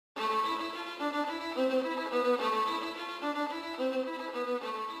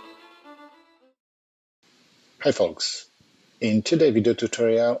Hi folks, in today's video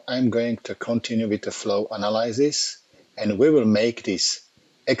tutorial I'm going to continue with the flow analysis, and we will make this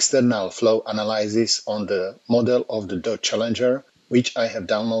external flow analysis on the model of the Dodge Challenger, which I have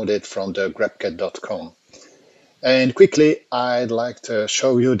downloaded from the grabcat.com. And quickly I'd like to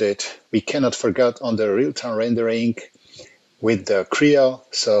show you that we cannot forget on the real-time rendering with the Creo,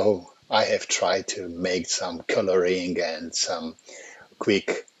 so I have tried to make some coloring and some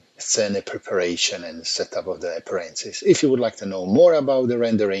quick scene preparation and setup of the appearances. If you would like to know more about the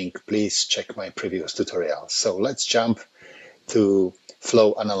rendering, please check my previous tutorial. So let's jump to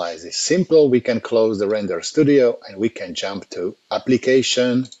flow analysis. Simple, we can close the render studio and we can jump to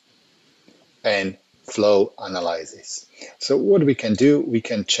application and flow analysis. So what we can do, we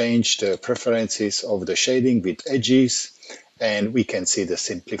can change the preferences of the shading with edges, and we can see the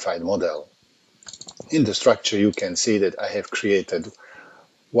simplified model. In the structure you can see that I have created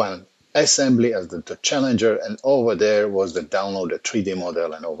one assembly as the Challenger, and over there was the downloaded 3D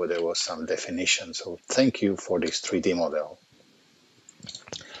model, and over there was some definition. So thank you for this 3D model.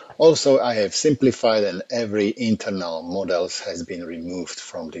 Also, I have simplified, and every internal models has been removed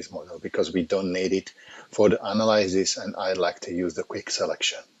from this model because we don't need it for the analysis, and I like to use the quick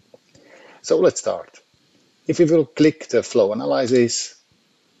selection. So let's start. If we will click the flow analysis,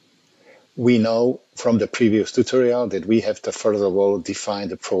 we know from the previous tutorial that we have to first of all define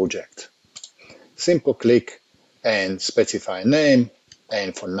the project. Simple click and specify name,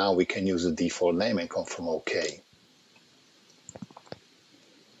 and for now we can use the default name and confirm OK.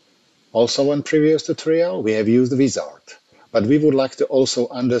 Also on previous tutorial we have used the wizard, but we would like to also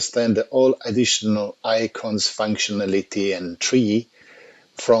understand the all additional icons, functionality and tree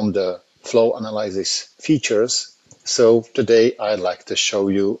from the flow analysis features. So today I'd like to show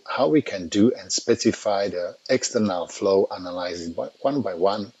you how we can do and specify the external flow analysis one by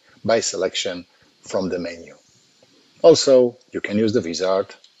one by selection from the menu. Also, you can use the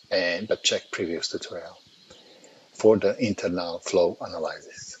wizard but check previous tutorial for the internal flow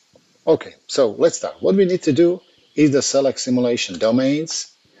analysis. Okay, so let's start. What we need to do is the select simulation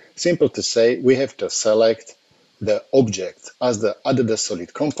domains. Simple to say, we have to select the object as the added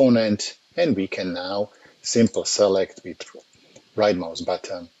solid component, and we can now simple select with right mouse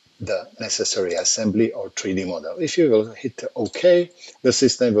button the necessary assembly or 3D model. If you will hit OK, the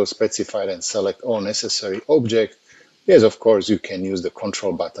system will specify and select all necessary object. Yes, of course, you can use the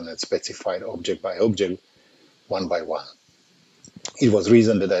control button and specify object by object, one by one. It was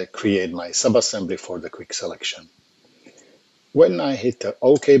reason that I create my subassembly for the quick selection. When I hit the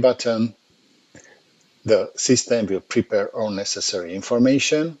OK button, the system will prepare all necessary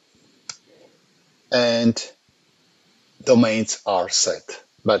information and domains are set.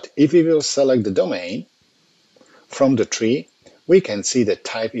 But if we will select the domain from the tree, we can see the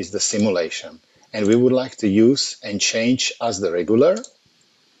type is the simulation, and we would like to use and change as the regular.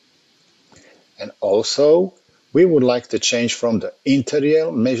 And also we would like to change from the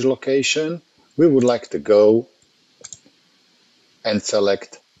interior mesh location, we would like to go and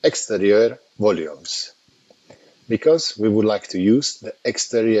select exterior volumes, because we would like to use the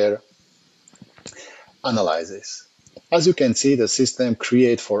exterior analysis. As you can see, the system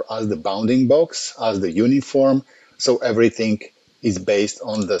create for us the bounding box as the uniform, so everything is based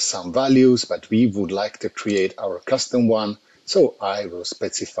on the some values, but we would like to create our custom one, so I will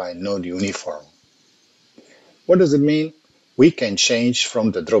specify node uniform. What does it mean? We can change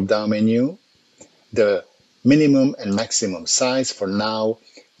from the drop-down menu the minimum and maximum size. For now,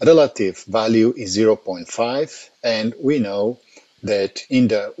 relative value is 0.5, and we know that in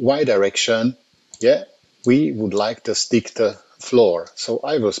the Y direction, we would like to stick to floor. So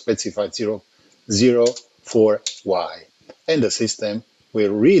I will specify 0 for Y, and the system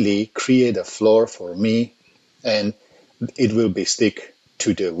will really create a floor for me, and it will be stick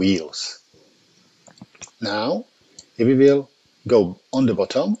to the wheels. Now, if we will go on the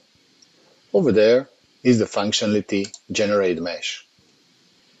bottom, over there is the functionality generate mesh.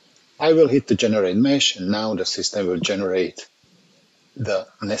 I will hit the generate mesh, and now the system will generate the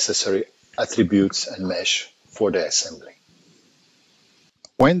necessary attributes and mesh for the assembly.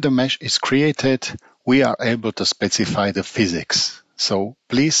 When the mesh is created, we are able to specify the physics. So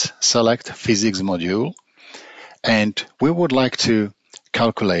please select physics module, and we would like to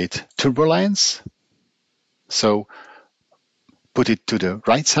calculate turbulence. So put it to the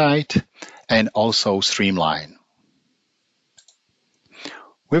right side, and also streamline.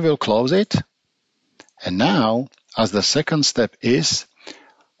 We will close it, and now as the second step is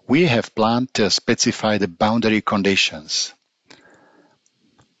we have planned to specify the boundary conditions.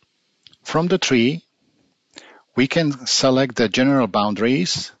 From the tree we can select the general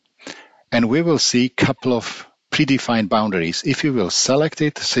boundaries, and we will see a couple of predefined boundaries. If you will select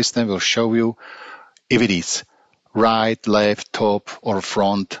it, the system will show you if it is right, left, top, or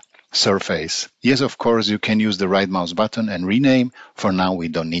front surface. Yes, of course, you can use the right mouse button and rename. For now, we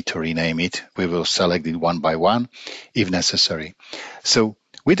don't need to rename it. We will select it one by one if necessary. So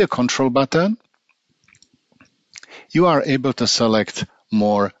with the control button, you are able to select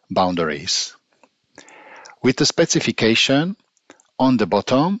more boundaries. With the specification on the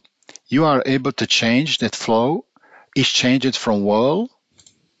bottom, you are able to change that flow is changed from wall,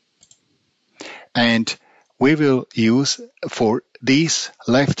 and we will use for these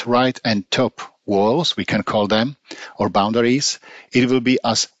left, right, and top walls, we can call them, or boundaries, it will be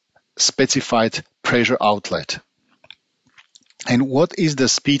as specified pressure outlet. And what is the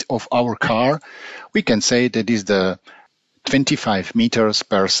speed of our car? We can say that is the 25 meters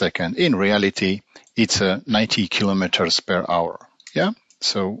per second. In reality, it's 90 kilometers per hour. Yeah,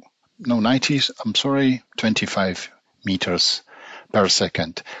 so no 90s, I'm sorry, 25 meters per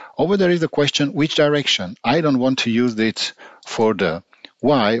second. Over there is the question, which direction? I don't want to use it for the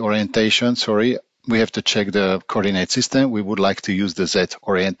Y orientation, sorry, we have to check the coordinate system. We would like to use the Z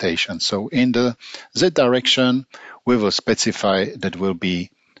orientation. So in the Z direction, we will specify that will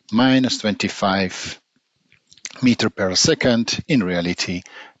be minus 25 meter per second, in reality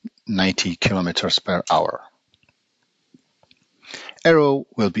 90 kilometers per hour. Arrow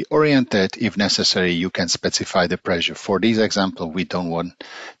will be oriented. If necessary, you can specify the pressure. For this example, we don't want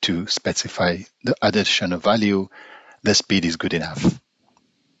to specify the additional value. The speed is good enough.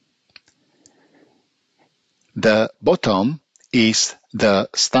 The bottom is the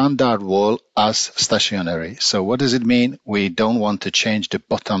standard wall as stationary. So what does it mean? We don't want to change the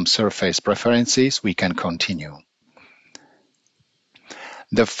bottom surface preferences. We can continue.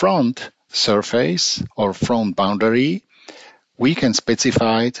 The front surface or front boundary, we can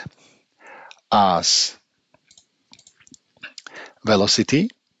specify it as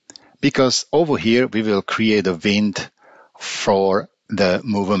velocity, because over here we will create a wind for the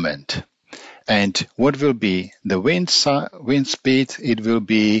movement. And what will be the wind speed? It will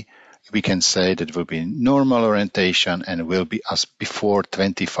be, we can say that it will be normal orientation and will be as before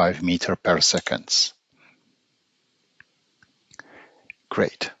 25 meters per second.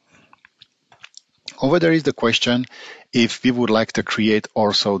 Great. Over there is the question, if we would like to create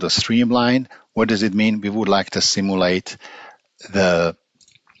also the streamline, what does it mean? We would like to simulate the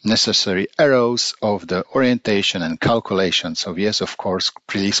necessary arrows of the orientation and calculation. So yes, of course,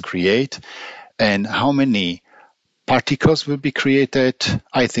 please create. And how many particles will be created?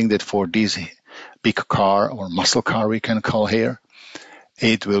 I think that for this big car or muscle car we can call here,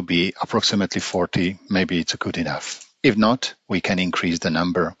 it will be approximately 40. Maybe it's good enough. If not, we can increase the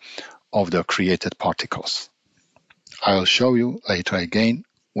number of the created particles. I'll show you later again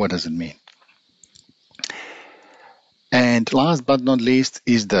what does it mean. And last but not least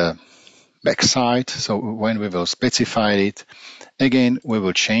is the backside. So when we will specify it, again, we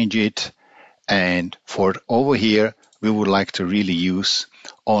will change it. And for over here, we would like to really use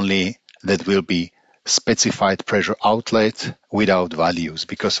only that will be specified pressure outlet without values,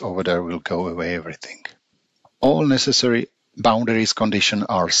 because over there will go away everything. All necessary boundaries conditions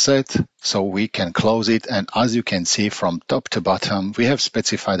are set, so we can close it. And as you can see from top to bottom, we have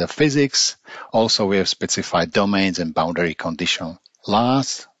specified the physics. Also, we have specified domains and boundary condition.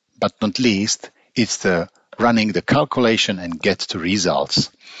 Last but not least, it's the running the calculation and get to results.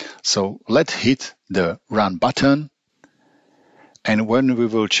 So let's hit the run button. And when we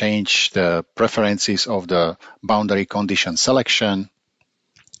will change the preferences of the boundary condition selection,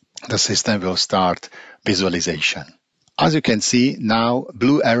 the system will start visualization. As you can see, now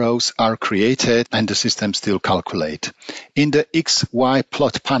blue arrows are created and the system still calculates. In the XY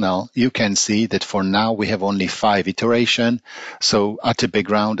plot panel, you can see that for now we have only 5 iterations. So at the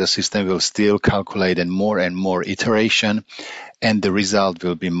background, the system will still calculate and more iteration, and the result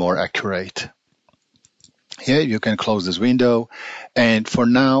will be more accurate. Here you can close this window, and for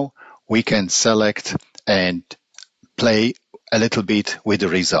now we can select and play a little bit with the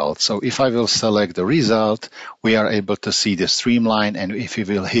result. So if I will select the result, we are able to see the streamline, and if we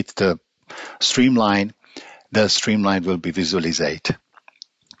will hit the streamline will be visualized.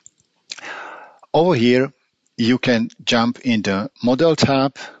 Over here, you can jump in the Model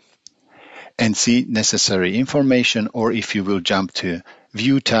tab and see necessary information, or if you will jump to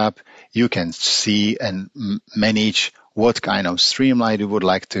View tab, you can see and manage what kind of streamline you would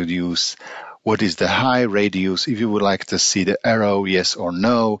like to use. What is the high radius, if you would like to see the arrow, yes or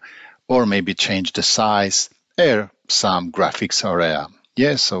no, or maybe change the size, or some graphics area.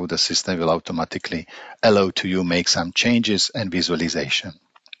 Yes, so the system will automatically allow to you make some changes and visualization.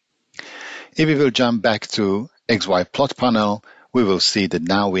 If we will jump back to XY plot panel, we will see that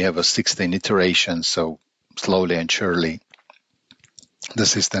now we have a 16 iterations, so slowly and surely the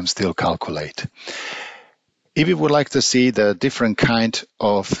system still calculate. If you would like to see the different kind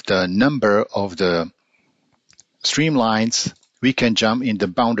of the number of the streamlines, we can jump in the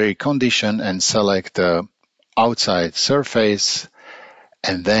boundary condition and select the outside surface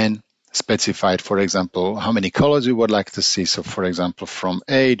and then specify, for example, how many colors you would like to see. So for example, from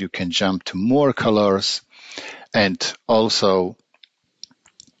 8, you can jump to more colors, and also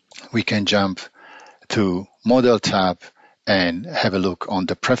we can jump to model tab and have a look on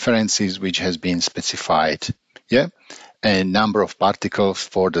the preferences which has been specified. Yeah, and number of particles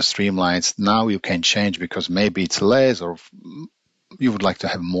for the streamlines. Now you can change because maybe it's less, or you would like to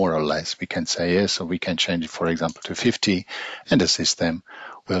have more or less. We can say yes, so we can change it, for example, to 50, and the system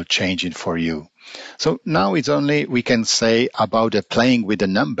will change it for you. So now it's only we can say about the playing with the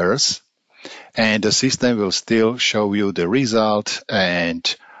numbers, and the system will still show you the result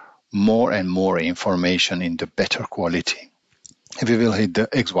and more information in the better quality. If we will hit the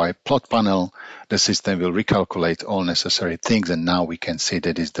XY plot panel, the system will recalculate all necessary things, and now we can see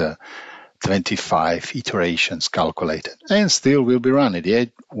that is the 25 iterations calculated, and still will be running yet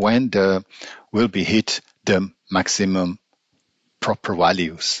when the will be hit the maximum proper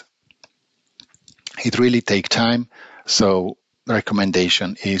values. It really takes time, so the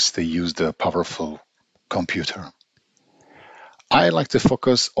recommendation is to use the powerful computer. I like to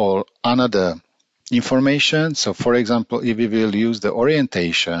focus on another information. So for example, if we will use the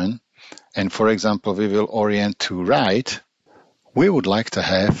orientation, and for example, we will orient to right, we would like to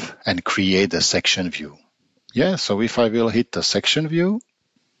have and create a section view. Yeah, so if I will hit the section view,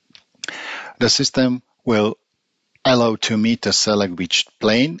 the system will allow to me to select which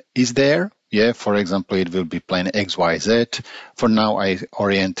plane is there. Yeah, for example, it will be plane XYZ. For now, I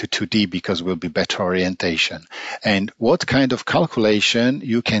orient to 2D because will be better orientation. And what kind of calculation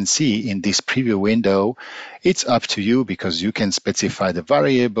you can see in this preview window, it's up to you because you can specify the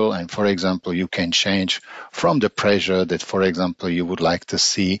variable. And for example, you can change from the pressure that, for example, you would like to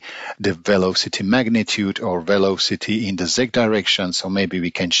see the velocity magnitude or velocity in the Z direction. So maybe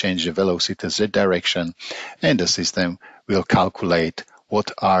we can change the velocity Z direction, and the system will calculate what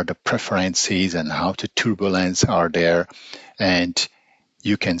are the preferences and how the turbulence are there, and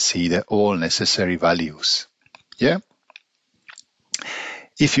you can see the all necessary values. Yeah.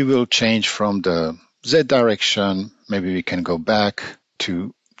 If you will change from the Z direction, maybe we can go back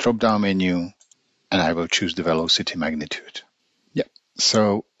to drop-down menu, and I will choose the velocity magnitude. Yeah.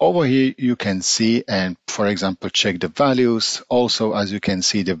 So over here you can see and, for example, check the values. Also, as you can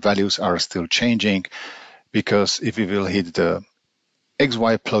see, the values are still changing because if we will hit the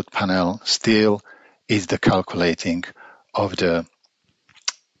XY plot panel, still is the calculating of the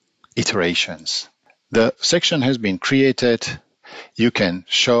iterations. The section has been created. You can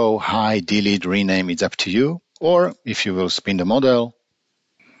show, hide, delete, rename, it's up to you. Or if you will spin the model,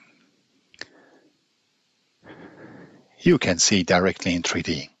 you can see directly in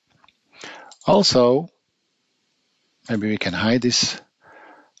 3D. Also, maybe we can hide this.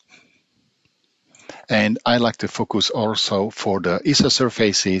 And I like to focus also for the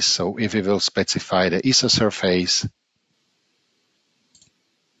isosurfaces. So if we will specify the isosurface,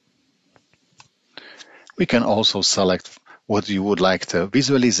 we can also select what you would like to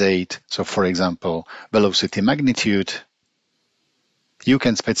visualize. So for example, velocity magnitude. You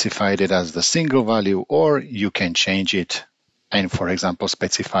can specify it as the single value, or you can change it and, for example,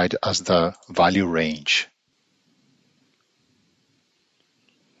 specify it as the value range.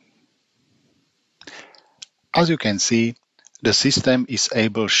 As you can see, the system is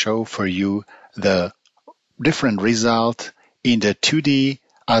able to show for you the different result in the 2D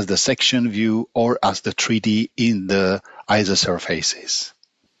as the section view or as the 3D in the isosurfaces.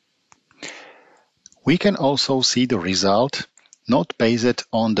 We can also see the result not based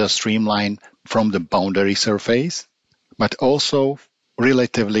on the streamline from the boundary surface, but also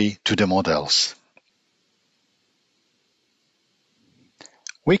relatively to the models.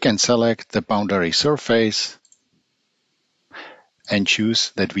 We can select the boundary surface and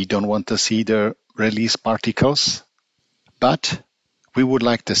choose that we don't want to see the release particles, but we would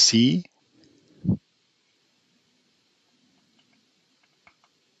like to see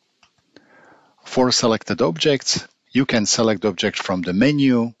for selected objects. You can select object from the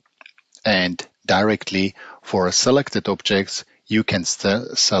menu, and directly for selected objects, you can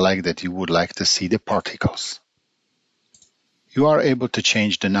select that you would like to see the particles. You are able to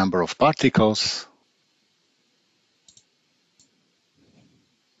change the number of particles,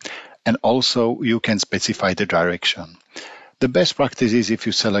 and also you can specify the direction. The best practice is if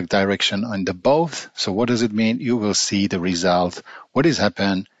you select direction on the both. So what does it mean? You will see the result, what is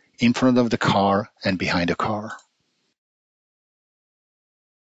happening in front of the car and behind the car.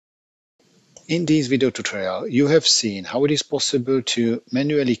 In this video tutorial, you have seen how it is possible to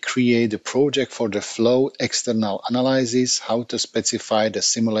manually create a project for the flow external analysis, how to specify the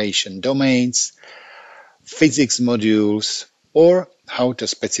simulation domains, physics modules, or how to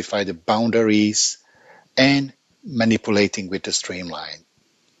specify the boundaries and manipulating with the streamline.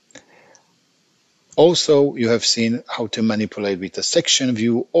 Also, you have seen how to manipulate with the section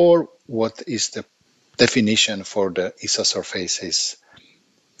view or what is the definition for the isosurfaces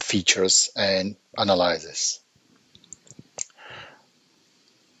features and analysis.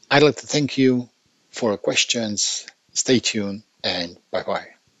 I'd like to thank you for your questions. Stay tuned and bye-bye.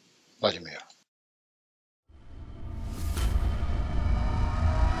 Vladimir.